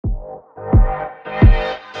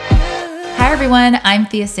everyone, I'm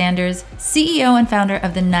Thea Sanders, CEO and founder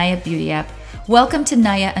of the Naya Beauty app. Welcome to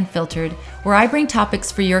Naya Unfiltered, where I bring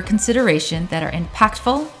topics for your consideration that are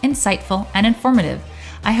impactful, insightful, and informative.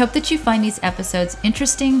 I hope that you find these episodes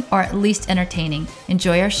interesting or at least entertaining.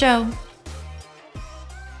 Enjoy our show.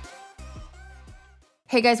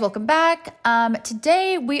 Hey guys, welcome back.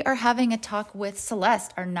 Today we are having a talk with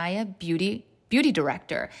Celeste, our Naya Beauty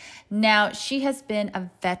director. Now, she has been a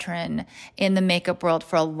veteran in the makeup world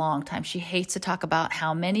for a long time. She hates to talk about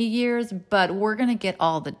how many years, but we're going to get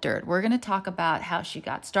all the dirt. We're going to talk about how she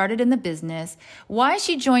got started in the business, why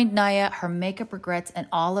she joined Naya, her makeup regrets, and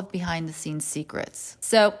all of behind the scenes secrets.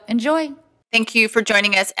 So enjoy. Thank you for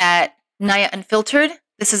joining us at Naya Unfiltered.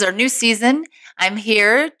 This is our new season. I'm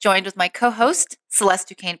here joined with my co-host, Celeste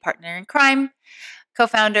Duquesne, partner in crime,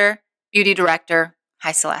 co-founder, beauty director.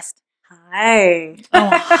 Hi, Celeste. Hi. Oh,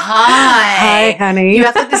 hi. Hi, honey. You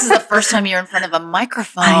act like this is the first time you're in front of a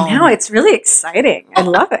microphone. I know. It's really exciting. I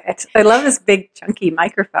love it. I love this big, chunky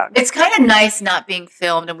microphone. It's kind of nice not being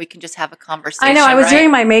filmed and we can just have a conversation. I know. I was right?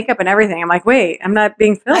 doing my makeup and everything. I'm like, wait, I'm not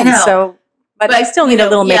being filmed. I know. So, but I still need a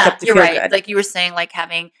little makeup to feel right. good. Like you were saying, like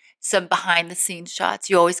having some behind the scenes shots.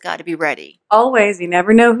 You always got to be ready. Always. You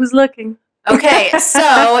never know who's looking. Okay,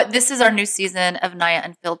 so this is our new season of Naya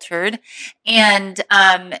Unfiltered. And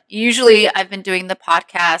usually I've been doing the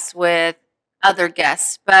podcast with other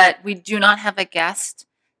guests, but we do not have a guest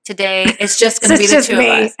today. It's just going to be the two of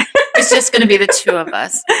us. It's just going to be the two of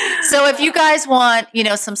us. So if you guys want,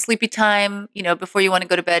 some sleepy time, before you want to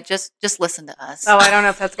go to bed, just listen to us. Oh, I don't know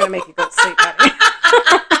if that's going to make you go to sleep, honey.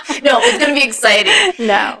 No, it's going to be exciting.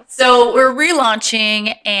 No. So we're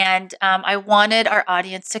relaunching, and I wanted our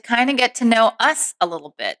audience to kind of get to know us a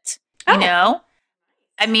little bit. Oh.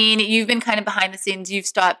 I mean, you've been kind of behind the scenes. You've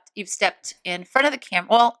stepped in front of the camera.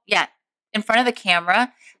 Well, yeah, in front of the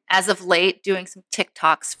camera as of late, doing some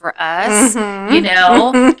TikToks for us,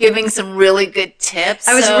 giving some really good tips.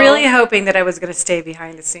 I was really hoping that I was going to stay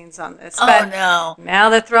behind the scenes on this. But no. Now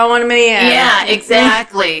they're throwing me in. Yeah,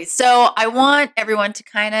 exactly. So I want everyone to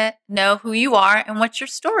kind of know who you are and what your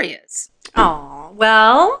story is. Oh,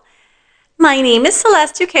 well, my name is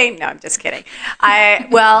Celeste Duquesne. No, I'm just kidding. I've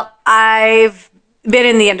been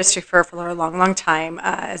in the industry for a long, long time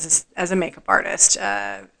as a makeup artist.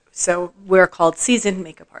 So we're called seasoned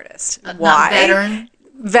makeup artists. Why? Not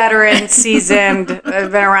Veteran, seasoned.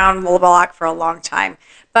 I've been around the block for a long time.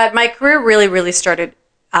 But my career really, really started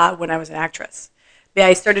when I was an actress.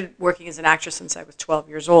 I started working as an actress since I was 12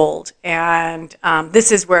 years old. And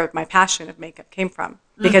this is where my passion of makeup came from,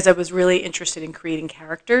 because I was really interested in creating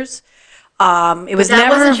characters.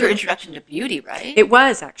 Wasn't your introduction to beauty, right? It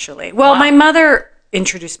was, actually. Well, Wow. My mother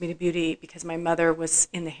introduced me to beauty because my mother was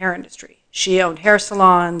in the hair industry. She owned hair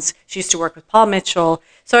salons. She used to work with Paul Mitchell.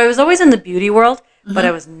 So I was always in the beauty world, but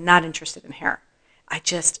I was not interested in hair. I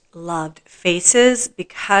just loved faces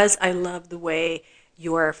because I loved the way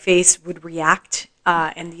your face would react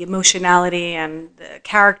and the emotionality and the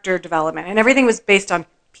character development. And everything was based on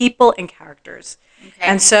people and characters. Okay.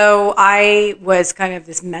 And so I was kind of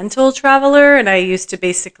this mental traveler, and I used to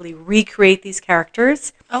basically recreate these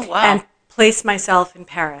characters. Oh, wow. And place myself in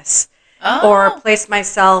Paris or place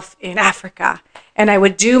myself in Africa. And I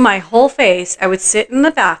would do my whole face. I would sit in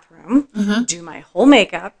the bathroom, do my whole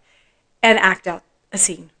makeup, and act out a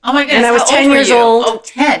scene. Oh, my goodness. And I was 10 years old. Oh,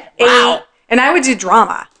 10. Wow. 8, and I would do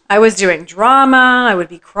drama. I was doing drama. I would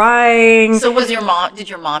be crying. So did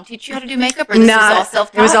your mom teach you how to do makeup, or this was all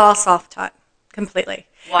self-taught? It was all self-taught, completely.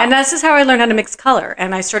 Wow. And this is how I learned how to mix color.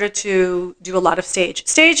 And I started to do a lot of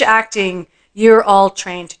stage acting. You're all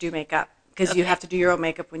trained to do makeup, because you have to do your own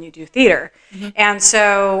makeup when you do theater. And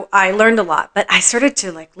so I learned a lot. But I started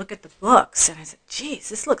to look at the books, and I said, geez,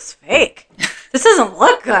 this looks fake. This doesn't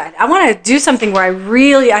look good. I want to do something where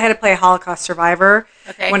I had to play a Holocaust survivor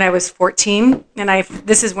when I was 14. And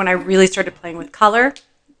this is when I really started playing with color.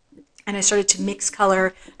 And I started to mix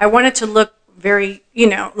color. I wanted to look very,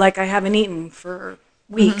 like I haven't eaten for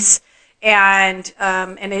weeks. And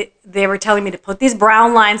they were telling me to put these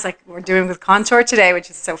brown lines like we're doing with contour today, which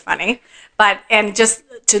is so funny, and just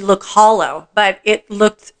to look hollow, but it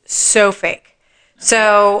looked so fake.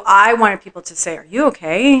 So I wanted people to say, are you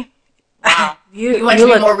okay? Wow. You want to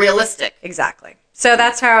be more realistic. Exactly. So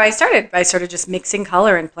that's how I started. I started just mixing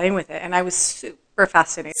color and playing with it, and I was super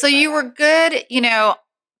fascinated. So you were good,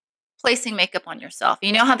 placing makeup on yourself.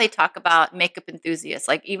 You know how they talk about makeup enthusiasts,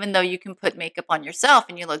 like even though you can put makeup on yourself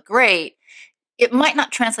and you look great, it might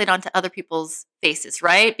not translate onto other people's faces,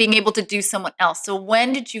 right? Being able to do someone else. So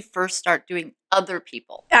when did you first start doing other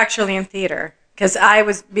people? Actually in theater. because I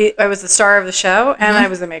was the star of the show and I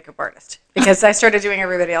was the makeup artist because I started doing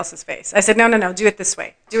everybody else's face. I said, no, do it this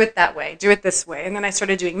way, do it that way, do it this way. And then I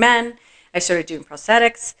started doing men. I started doing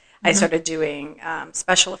prosthetics. I started doing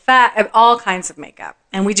special effect, all kinds of makeup.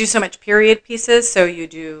 And we do so much period pieces, so you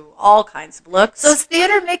do all kinds of looks. So is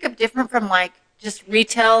theater makeup different from like just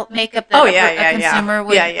retail makeup that a consumer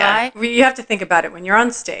would buy? You have to think about it when you're on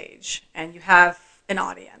stage and you have an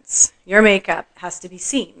audience. Your makeup has to be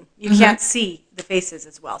seen. You can't see the faces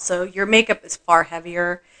as well. So your makeup is far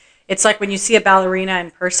heavier. It's like when you see a ballerina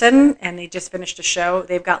in person and they just finished a show,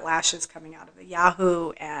 they've got lashes coming out of a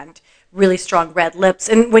Yahoo and really strong red lips.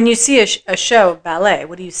 And when you see a show of ballet,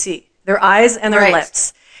 what do you see? Their eyes and their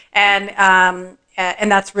lips. And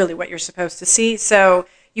that's really what you're supposed to see. So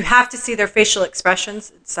you have to see their facial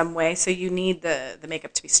expressions in some way. So you need the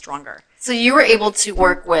makeup to be stronger. So you were able to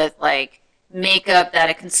work with like makeup that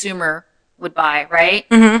a consumer would buy, right?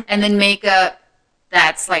 Mm-hmm. And then makeup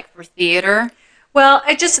that's like for theater. Well,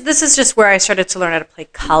 this is just where I started to learn how to play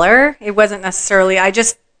color. It wasn't necessarily, I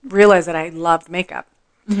just realized that I loved makeup.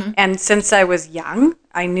 Mm-hmm. And since I was young,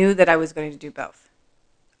 I knew that I was going to do both.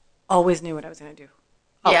 Always knew what I was going to do.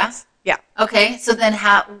 Always. Yeah. Okay. So then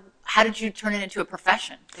how did you turn it into a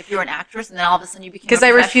profession? If you were an actress and then all of a sudden you became because I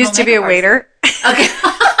refused to be a waiter. Okay.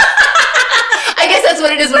 I guess that's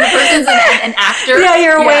what it is when a person's an actor. Yeah,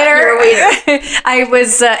 you're a waiter. You're a waiter. I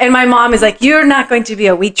was, and my mom is like, "You're not going to be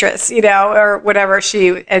a waitress," or whatever.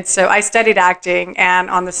 And so I studied acting, and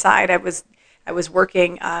on the side, I was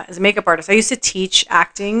working as a makeup artist. I used to teach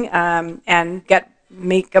acting and get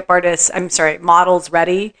models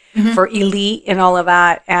ready for Elite and all of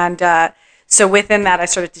that. And so within that, I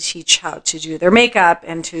started to teach how to do their makeup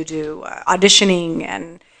and to do auditioning.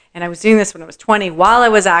 And I was doing this when I was 20 while I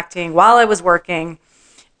was acting, while I was working.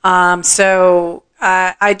 I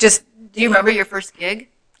just... Do you remember your first gig?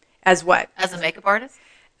 As what? As a makeup artist?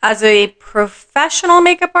 As a professional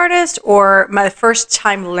makeup artist or my first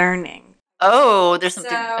time learning? Oh, there's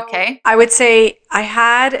something. Okay. I would say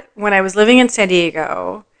when I was living in San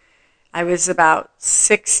Diego, I was about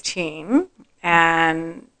 16.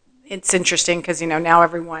 And it's interesting because, now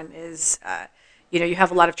everyone is, you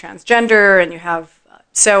have a lot of transgender and you have...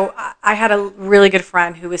 So I had a really good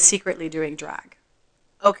friend who was secretly doing drag.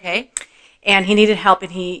 Okay. And he needed help,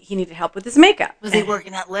 and he needed help with his makeup. Was he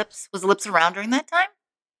working at Lips? Was Lips around during that time?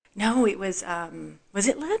 No, it was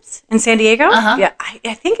it Lips in San Diego? Uh-huh. Yeah,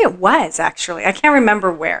 I think it was, actually. I can't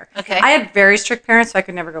remember where. Okay. I had very strict parents, so I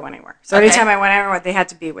could never go anywhere. So anytime I went anywhere, they had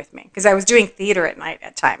to be with me because I was doing theater at night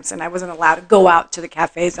at times, and I wasn't allowed to go out to the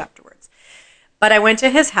cafes afterwards. But I went to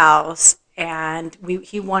his house, and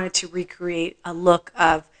he wanted to recreate a look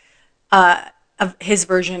of his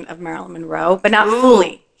version of Marilyn Monroe, but not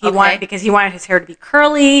fully. Because he wanted his hair to be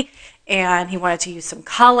curly, and he wanted to use some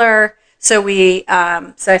color. So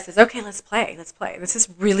I said, okay, let's play. This is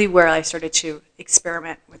really where I started to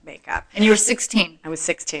experiment with makeup. And you were 16. I was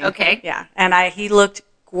 16. Okay. Yeah, and he looked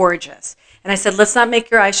gorgeous. And I said, let's not make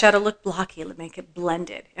your eyeshadow look blocky. Let's make it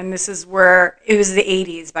blended. And this is where, it was the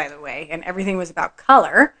 80s, by the way, and everything was about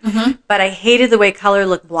color. Mm-hmm. But I hated the way color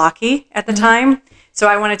looked blocky at the time. So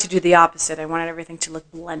I wanted to do the opposite. I wanted everything to look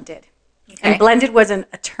blended. Okay. And blended wasn't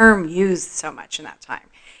a term used so much in that time.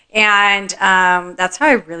 And that's how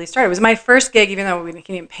I really started. It was my first gig, even though he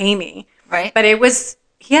didn't pay me. Right. But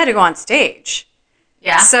he had to go on stage.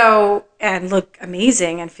 Yeah. So, and look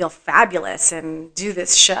amazing and feel fabulous and do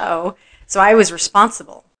this show. So I was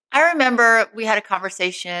responsible. I remember we had a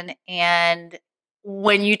conversation, and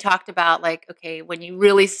when you talked about when you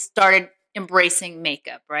really started embracing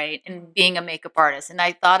makeup, right? And being a makeup artist. And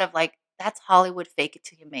I thought of that's Hollywood, fake it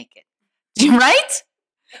till you make it. Right?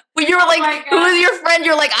 When you were who was your friend?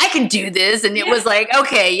 You're like, I can do this. And it was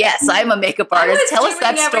okay, yes, I'm a makeup artist. Tell us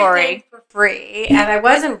that story. For free. And I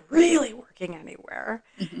wasn't really working anywhere.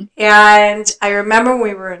 Mm-hmm. And I remember when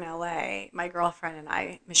we were in LA, my girlfriend and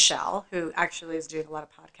I, Michelle, who actually is doing a lot of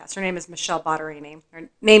podcasts. Her name is Michelle Botterini. Her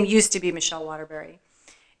name used to be Michelle Waterbury.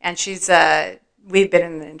 And we've been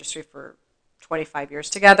in the industry for 25 years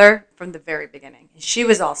together from the very beginning. And she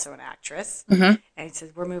was also an actress. Mm-hmm. And he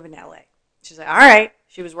said, we're moving to LA. She's like, all right.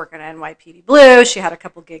 She was working at NYPD Blue. She had a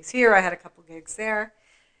couple gigs here. I had a couple gigs there.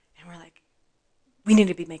 And we're like, we need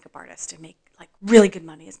to be makeup artists and make really good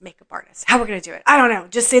money as makeup artists. How we're going to do it? I don't know.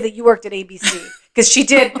 Just say that you worked at ABC. Because she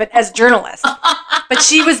did, but as journalist. But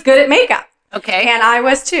she was good at makeup. Okay. And I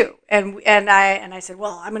was too. And I said,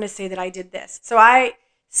 well, I'm going to say that I did this. So I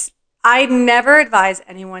never advise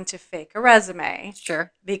anyone to fake a resume.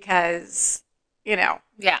 Sure. Because,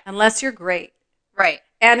 unless you're great. Right.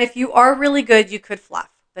 And if you are really good, you could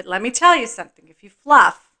fluff. But let me tell you something. If you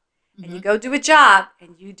fluff, and you go do a job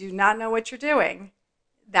and you do not know what you're doing,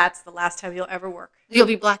 that's the last time you'll ever work. You'll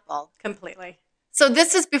be blackballed. Completely. So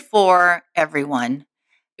this is before everyone,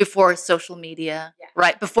 before social media,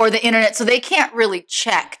 right? Before the internet. So they can't really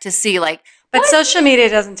check to see like. But social media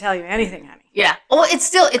doesn't tell you anything, honey. Yeah. Well, it's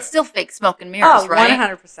still fake smoke and mirrors, right?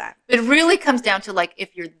 100%. It really comes down to like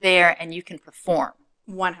if you're there and you can perform.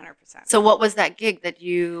 100%. So what was that gig that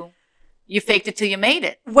you faked it till you made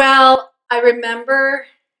it? Well, I remember,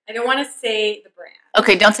 I don't want to say the brand.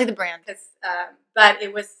 Okay, don't say the brand. But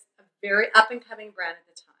it was a very up-and-coming brand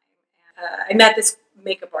at the time. I met this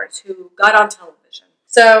makeup artist who got on television.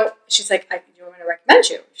 So she's like, do you want me to recommend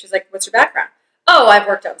you? She's like, what's your background? Oh, I've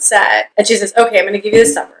worked on set. And she says, okay, I'm going to give you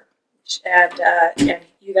this number. And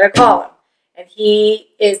you got to call him. And he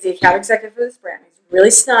is the account executive for this brand. He's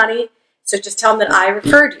really snotty. So just tell him that I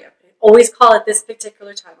referred you. Always call at this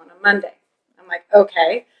particular time on a Monday. I'm like,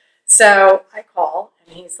 okay. So I call,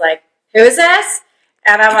 and he's like, who is this?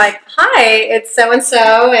 And I'm like, hi, it's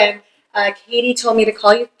so-and-so. And Katie told me to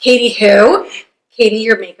call you. Katie who? Katie,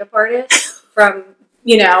 your makeup artist from,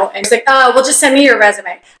 And he's like, oh, well, just send me your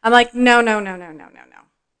resume. I'm like, no.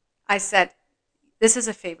 I said, this is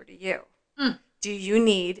a favor to you. Do you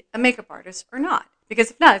need a makeup artist or not? Because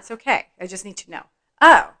if not, it's okay. I just need to know.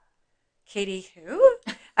 Oh, Katie who?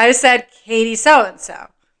 I said, Katie so-and-so.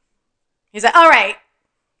 He's like, all right,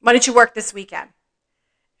 why don't you work this weekend?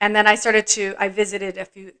 And then I visited a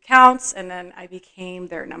few accounts, and then I became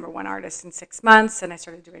their number one artist in 6 months, and I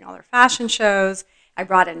started doing all their fashion shows. I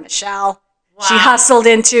brought in Michelle. Wow. She hustled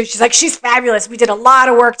she's like, she's fabulous. We did a lot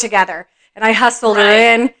of work together. And I hustled her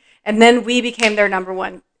in, and then we became their number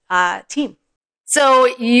one team. So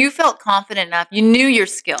you felt confident enough. You knew your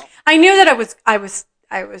skill. I knew that I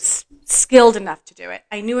was skilled enough to do it.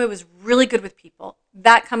 I knew I was really good with people.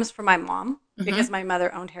 That comes from my mom, because my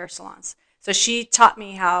mother owned hair salons. So she taught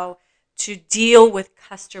me how to deal with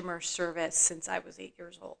customer service since I was 8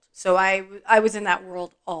 years old. So I was in that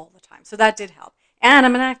world all the time. So that did help. And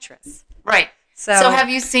I'm an actress. Right. So have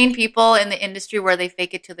you seen people in the industry where they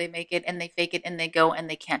fake it till they make it, and they fake it and they go and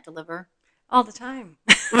they can't deliver? All the time.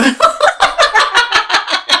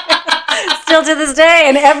 Still to this day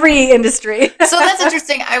in every industry. So that's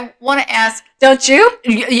interesting. I want to ask. Don't you?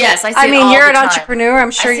 Yes, I see it all you're the an time. entrepreneur.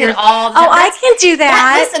 I'm sure you're. All the time. I can do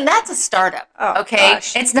that. Listen, that's a startup. Oh, okay?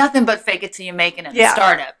 Gosh. It's nothing but fake it till you make it in a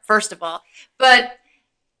startup, first of all. But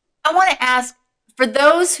I want to ask, for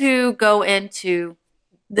those who go into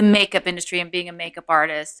the makeup industry and being a makeup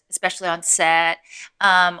artist, especially on set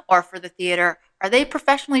or for the theater, are they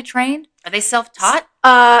professionally trained? Are they self-taught?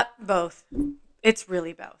 Both. It's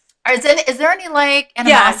really both. Is there any like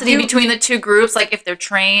animosity between the two groups, like if they're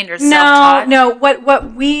trained or self-taught? No.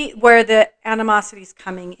 Where the animosity is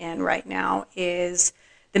coming in right now is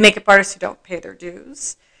the makeup artists who don't pay their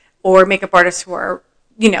dues, or makeup artists who are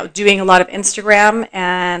doing a lot of Instagram,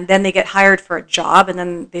 and then they get hired for a job, and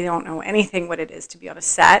then they don't know anything what it is to be on a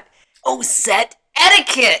set. Oh, set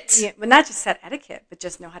etiquette. Yeah, but not just set etiquette, but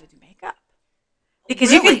just know how to do makeup.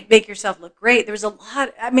 Because you can make yourself look great. There's a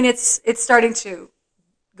lot. I mean, it's starting to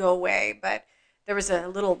go away, but there was a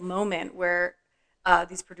little moment where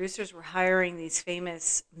these producers were hiring these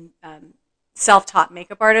famous self-taught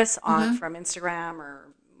makeup artists from Instagram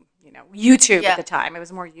or YouTube at the time. It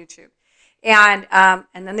was more YouTube, and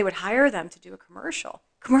then they would hire them to do a commercial.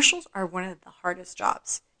 Commercials are one of the hardest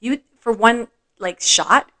jobs. For one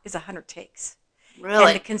shot is 100 takes. Really,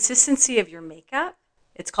 and the consistency of your makeup,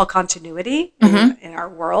 it's called continuity in our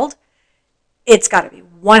world. It's got to be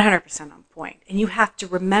 100% on point. And you have to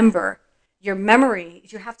remember your memory.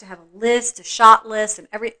 You have to have a list, a shot list, and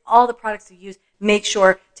all the products you use. Make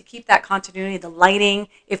sure to keep that continuity. The lighting,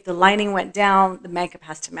 if the lighting went down, the makeup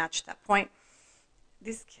has to match that point.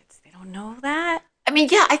 These kids, they don't know that. I mean,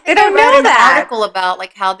 yeah, I think I read an article about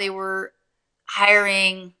like how they were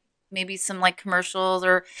hiring maybe some like commercials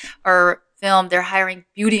or film. They're hiring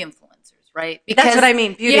beauty influencers. Right? Because, that's what I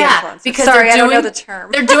mean, beauty influencers. Because I don't know the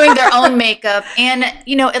term. They're doing their own makeup, and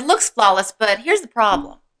it looks flawless. But here's the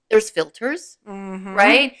problem: there's filters,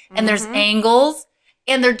 right? And there's angles,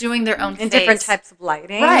 and they're doing their own face. And different types of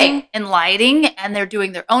lighting, right? And lighting, and they're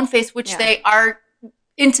doing their own face, which they are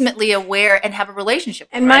intimately aware and have a relationship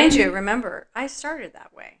with. And mind you, remember, I started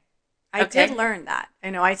that way. I did learn that.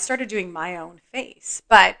 I started doing my own face,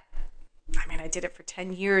 but I did it for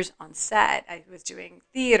 10 years on set. I was doing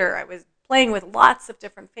theater. I was playing with lots of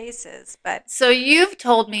different faces. But so you've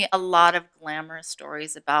told me a lot of glamorous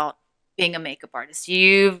stories about being a makeup artist.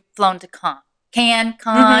 You've flown to Cannes.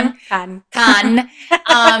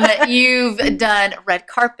 You've done red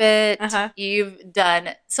carpet. You've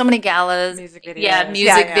done so many galas. Music videos. Yeah,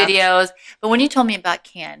 music videos. But when you told me about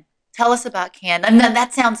Cannes, Tell us about Cannes. I mean,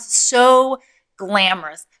 that sounds so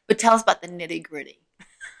glamorous, but tell us about the nitty gritty.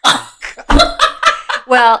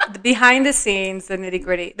 Well, the behind the scenes, the nitty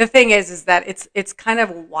gritty. The thing is that it's kind of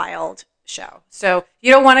a wild show. So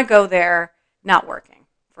you don't want to go there not working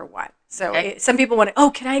for one. So some people want to. Oh,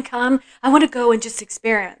 can I come? I want to go and just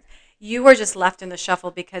experience. You are just left in the shuffle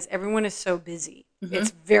because everyone is so busy. Mm-hmm. It's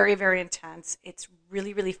very, very intense. It's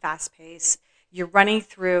really, really fast paced. You're running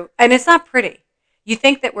through, and it's not pretty. You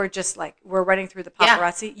think that we're running through the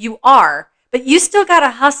paparazzi. Yeah. You are, but you still got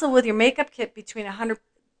to hustle with your makeup kit between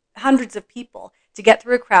hundreds of people to get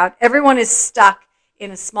through a crowd. Everyone is stuck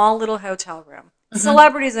in a small little hotel room. Mm-hmm.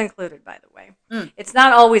 Celebrities included, by the way. Mm. It's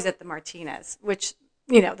not always at the Martinez, which,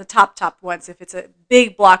 the top ones. If it's a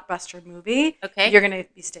big blockbuster movie, you're going to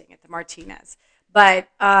be staying at the Martinez. But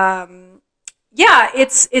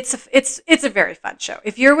it's a very fun show.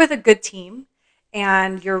 If you're with a good team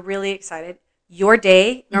and you're really excited, your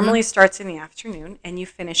day normally starts in the afternoon and you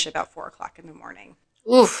finish about 4:00 in the morning.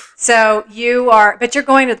 Oof. So but you're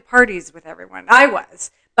going to the parties with everyone. I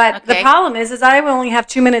was. But the problem is I only have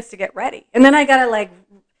 2 minutes to get ready. And then I got to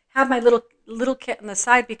have my little kit on the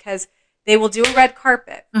side because they will do a red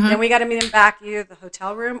carpet. Mm-hmm. Then we got to meet them back either at the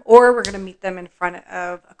hotel room or we're going to meet them in front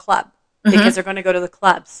of a club because they're going to go to the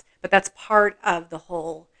clubs. But that's part of the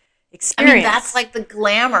whole experience. I mean, that's like the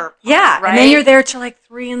glamour part, yeah, right? And then you're there till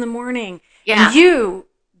 3 a.m. Yeah. And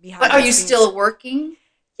But are you still working?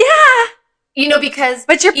 Yeah. Because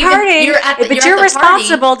but you're partying. You're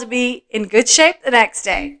responsible to be in good shape the next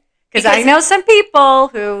day. Because I know some people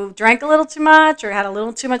who drank a little too much or had a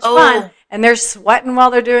little too much fun, and they're sweating while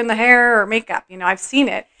they're doing the hair or makeup. I've seen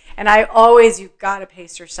it. And you've got to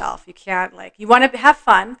pace yourself. You can't you want to have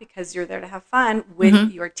fun because you're there to have fun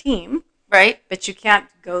with your team. Right. But you can't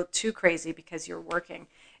go too crazy because you're working.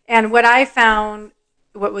 And what I found,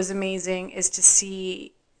 what was amazing is to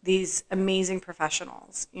see these amazing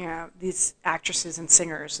professionals, these actresses and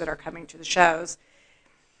singers that are coming to the shows.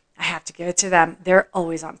 I have to give it to them. They're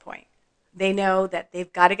always on point. They know that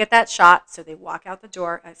they've got to get that shot, so they walk out the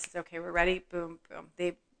door. I said, okay, we're ready. Boom, boom.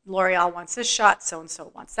 L'Oreal wants this shot.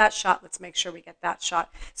 So-and-so wants that shot. Let's make sure we get that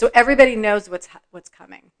shot. So everybody knows what's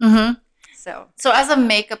coming. Mm-hmm. So as a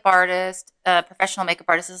makeup artist, professional makeup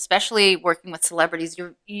artist, especially working with celebrities,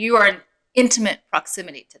 you are in intimate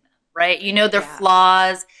proximity to them. Right? Their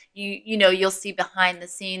flaws, you'll see behind the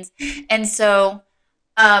scenes. And so,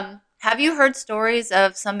 have you heard stories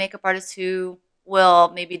of some makeup artists who will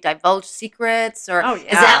maybe divulge secrets or is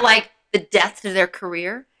that the death to their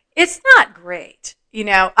career? It's not great.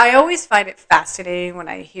 I always find it fascinating when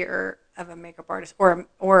I hear of a makeup artist or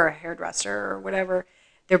a hairdresser or whatever,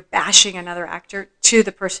 they're bashing another actor to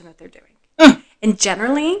the person that they're doing. Mm. And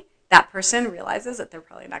generally, that person realizes that they're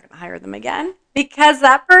probably not going to hire them again because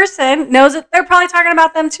that person knows that they're probably talking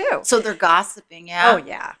about them too. So they're gossiping, yeah? Oh,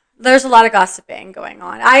 yeah. There's a lot of gossiping going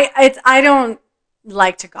on. I don't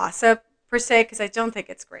like to gossip per se because I don't think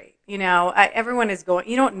it's great. Everyone is going,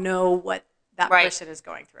 you don't know what that person is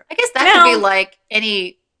going through. I guess that could be like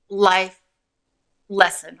any life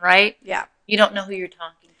lesson, right? Yeah. You don't know who you're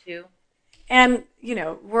talking to. And,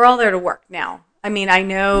 we're all there to work now. I mean, I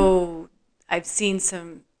know I've seen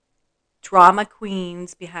some drama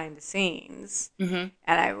queens behind the scenes. Mm-hmm.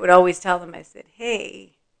 And I would always tell them, I said,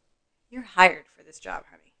 hey, you're hired for this job,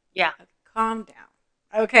 honey. Yeah. Calm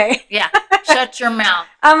down. Okay? Yeah. Shut your mouth.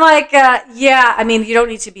 I'm like, you don't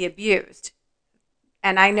need to be abused.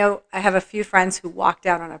 And I know I have a few friends who walked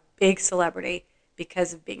out on a big celebrity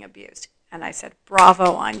because of being abused. And I said,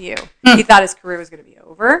 bravo on you. He thought his career was going to be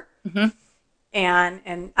over. Mm-hmm.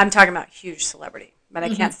 And I'm talking about huge celebrity, but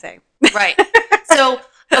I can't say. Right. So,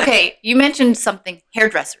 okay, you mentioned something,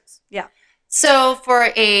 hairdressers. Yeah. So for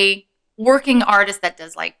a working artist that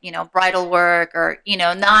does bridal work or,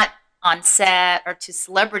 not on set or to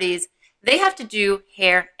celebrities, they have to do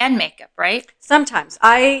hair and makeup, right? Sometimes.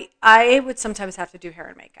 I would sometimes have to do hair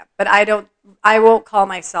and makeup, but I won't call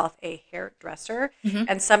myself a hairdresser. Mm-hmm.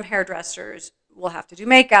 And some hairdressers will have to do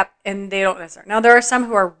makeup and they don't necessarily. Now, there are some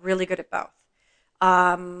who are really good at both.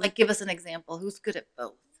 Give us an example. Who's good at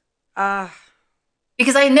both?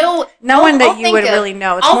 Because I know no one that you would really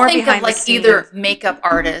know. It's more behind the scenes. Either makeup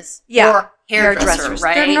artists or hairdressers,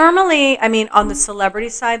 right? They're normally, on the celebrity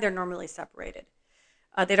side, they're normally separated.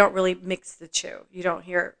 They don't really mix the two. You don't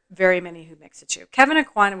hear very many who mix the two. Kevin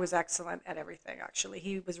Aquino was excellent at everything, actually.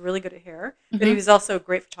 He was really good at hair, but he was also a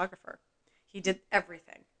great photographer. He did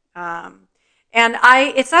everything. And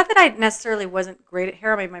it's not that I necessarily wasn't great at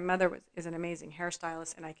hair. I mean, my mother is an amazing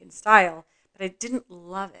hairstylist, and I can style, but I didn't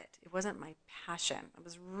love it. It wasn't my passion. I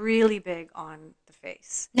was really big on the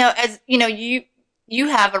face. Now, as you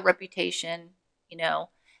have a reputation,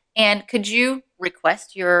 And could you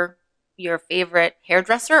request your favorite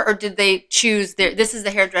hairdresser, or did they choose this is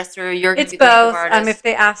the hairdresser, you're going to It's be the makeup both. artist? If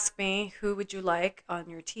they ask me, who would you like on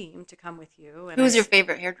your team to come with you, and Who's your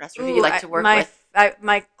favorite hairdresser who you like to work with?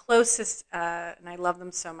 my closest, and I love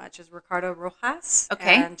them so much, is Ricardo Rojas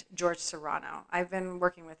Okay. and George Serrano. I've been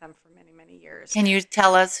working with them for many, many years. Can you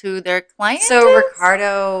tell us who their client So is?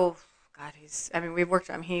 Ricardo, God, we've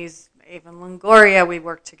worked on him. He's Ava Longoria. We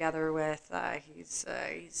worked together with. He's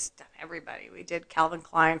done everybody. We did Calvin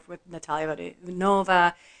Klein with Natalia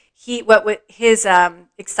Nova. What his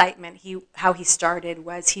excitement, how he started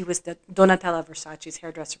was he was the Donatella Versace's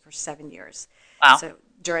hairdresser for 7 years. Wow. So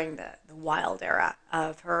during the wild era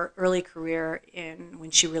of her early career,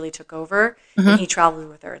 when she really took over, and he traveled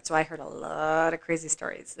with her. And so I heard a lot of crazy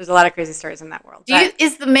stories. There's a lot of crazy stories in that world.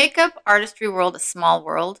 Is the makeup artistry world a small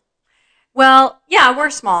world? Well, yeah, we're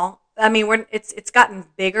small. I mean, it's gotten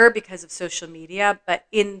bigger because of social media, but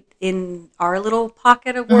in our little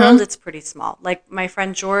pocket of world, it's pretty small. Like my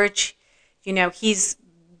friend George, he's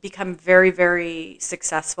become very, very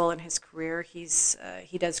successful in his career. He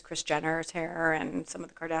does Kris Jenner's hair and some of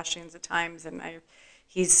the Kardashians at times, and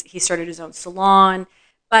he started his own salon.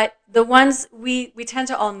 But the ones we tend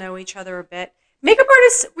to all know each other a bit. Makeup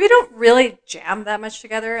artists, we don't really jam that much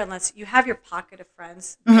together unless you have your pocket of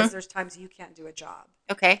friends, because there's times you can't do a job.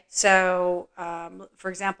 Okay. So, for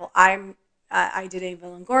example, I did Ava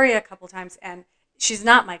Longoria a couple times, and she's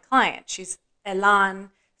not my client. She's Elan's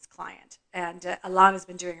client, and Elan has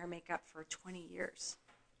been doing her makeup for 20 years.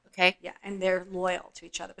 Okay. Yeah, and they're loyal to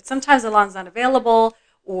each other. But sometimes Elan's not available,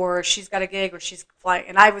 or she's got a gig, or she's flying.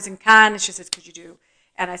 And I was in Cannes, and she says, "Could you do?"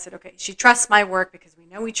 And I said, "Okay." She trusts my work because we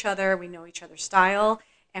know each other, we know each other's style,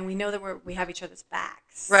 and we know that we have each other's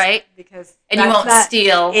backs. Right. Because you won't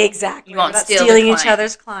steal. Exactly. You won't steal stealing each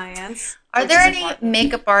other's clients. Are there any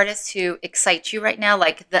makeup artists who excite you right now,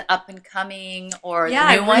 like the up and coming or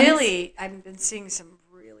the new ones? I've been seeing some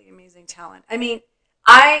really amazing talent. I mean,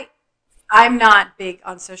 I'm not big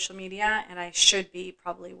on social media, and I should be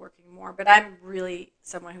probably working more, but I'm really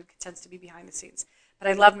someone who tends to be behind the scenes. But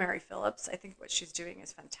I love Mary Phillips. I think what she's doing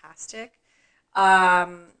is fantastic.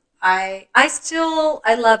 I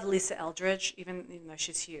love Lisa Eldridge, even though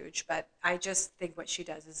she's huge. But I just think what she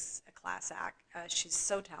does is a class act. She's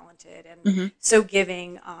so talented and so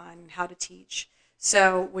giving on how to teach.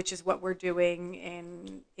 So, which is what we're doing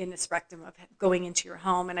in the spectrum of going into your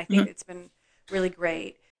home, and I think it's been really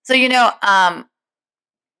great. So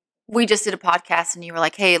we just did a podcast, and you were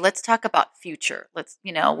like, "Hey, let's talk about future." Let's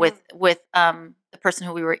with the person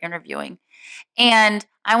who we were interviewing, and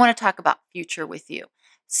I want to talk about future with you.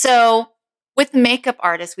 So with makeup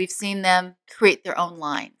artists, we've seen them create their own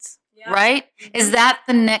lines, right? Is that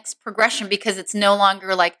the next progression? Because it's no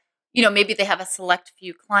longer like, maybe they have a select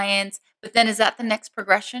few clients, but then is that the next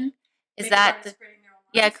progression? Is that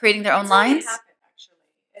creating their own lines? Happened, actually.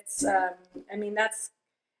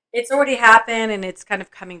 It's already happened, and it's kind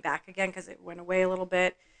of coming back again because it went away a little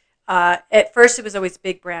bit. At first, it was always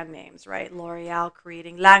big brand names, right? L'Oreal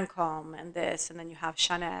creating Lancome and this, and then you have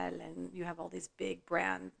Chanel, and you have all these big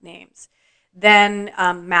brand names. Then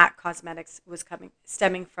MAC Cosmetics was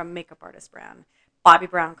stemming from makeup artist brand. Bobbi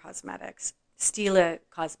Brown Cosmetics. Stila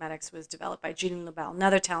Cosmetics was developed by Jeannie LaBelle,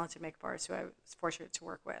 another talented makeup artist who I was fortunate to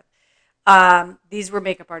work with. These were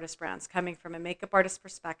makeup artist brands coming from a makeup artist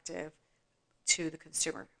perspective to the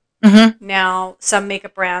consumer. Now, some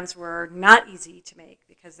makeup brands were not easy to make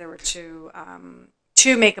because they were too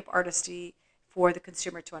makeup artisty for the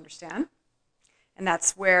consumer to understand. And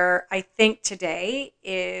that's where I think today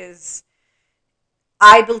is,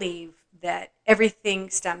 I believe that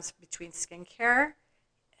everything stems between skincare,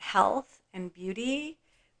 health, and beauty,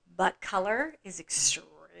 but color is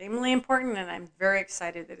extremely important, and I'm very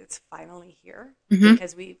excited that it's finally here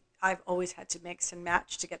because I've always had to mix and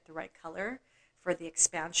match to get the right color for the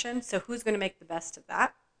expansion. So who's going to make the best of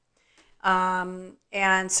that?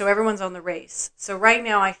 And so everyone's on the race. So right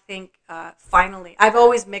now, I think finally, I've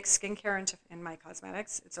always mixed skincare in my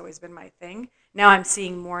cosmetics. It's always been my thing. Now I'm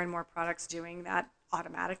seeing more and more products doing that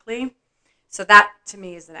automatically. So that to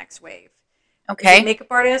me is the next wave. Okay. Is it makeup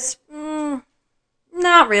artists?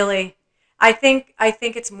 Not really. I think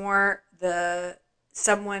it's more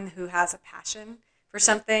someone who has a passion for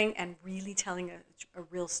something and really telling a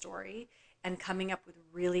real story and coming up with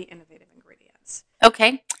really innovative ingredients.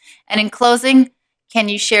 Okay. And in closing, can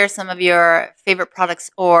you share some of your favorite products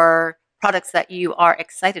or products that you are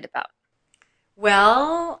excited about?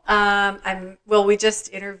 Well, we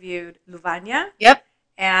just interviewed Luvanya. Yep.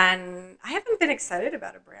 And I haven't been excited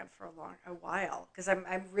about a brand for a while because I'm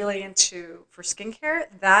really for skincare.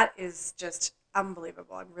 That is just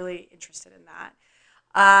unbelievable. I'm really interested in that.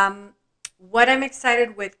 What I'm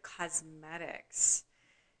excited with cosmetics.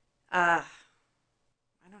 I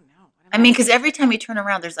don't know. I mean, because every time you turn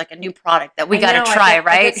around, there's like a new product that we got to I try, get,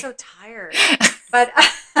 right? I get so tired. But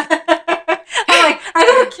I'm like,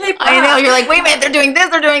 I gotta keep up. I know. You're like, wait a minute, they're doing this,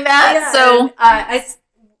 they're doing that. Yeah, So,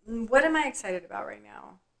 what am I excited about right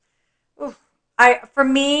now? Oof. For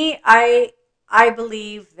me, I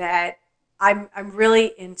believe that I'm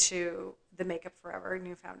really into the Makeup Forever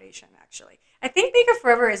new foundation. Actually, I think Makeup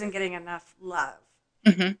Forever isn't getting enough love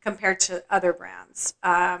compared to other brands.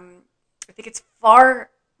 I think it's far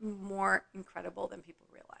more incredible than people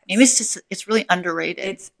realize. maybe it's really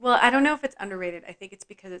underrated. I don't know if it's underrated. I think it's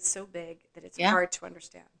because it's so big that it's hard to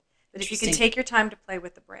understand. But if you can take your time to play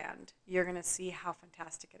with the brand, you're going to see how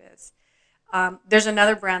fantastic it is. There's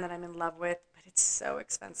another brand that I'm in love with, but it's so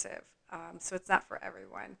expensive. So it's not for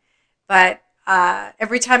everyone. But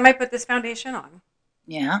every time I put this foundation on,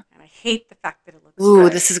 and I hate the fact that it looks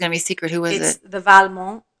good. This is going to be a secret. Who is it? It's the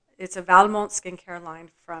Valmont. It's a Valmont skincare line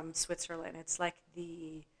from Switzerland. It's like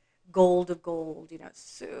the gold of gold,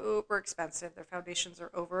 super expensive. Their foundations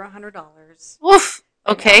are over $100. Oof.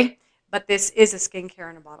 Okay. But this is a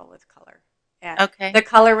skincare in a bottle with color. And okay. The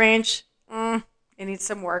color range, it needs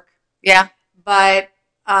some work. Yeah. But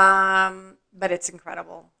it's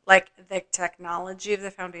incredible. Like the technology of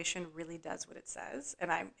the foundation really does what it says.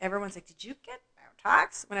 And everyone's like, did you get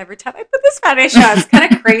Botox? Every time I put this foundation on, it's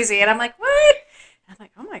kind of crazy. And I'm like, what? And I'm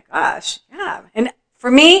like, oh my gosh, yeah. And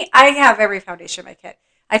for me, I have every foundation in my kit.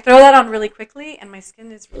 I throw that on really quickly, and my skin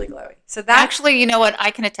is really glowy. So that actually, you know what?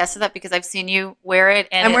 I can attest to that because I've seen you wear it,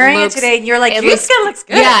 and I'm wearing it today. And you're like, your skin looks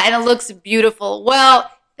good. Yeah, and it looks beautiful. Well,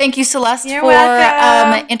 thank you, Celeste, you're for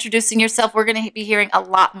welcome. Introducing yourself. We're going to be hearing a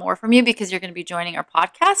lot more from you because you're going to be joining our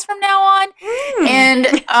podcast from now on,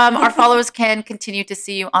 and our followers can continue to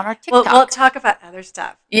see you on our TikTok. We'll talk about other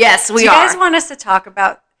stuff. Yes, we are. Do you guys want us to talk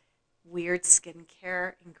about weird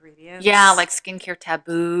skincare ingredients? Yeah, like skincare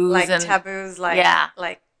taboos. Like and, taboos, like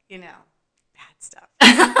bad stuff.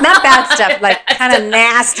 Not bad stuff, like kind of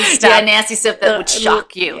nasty stuff. Yeah, nasty stuff that would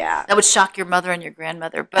shock you. Yeah. That would shock your mother and your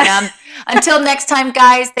grandmother. But until next time,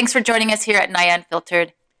 guys, thanks for joining us here at Naya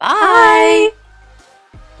Unfiltered. Bye.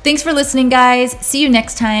 Thanks for listening, guys. See you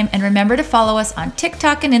next time. And remember to follow us on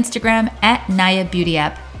TikTok and Instagram at Naya Beauty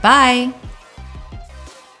App. Bye.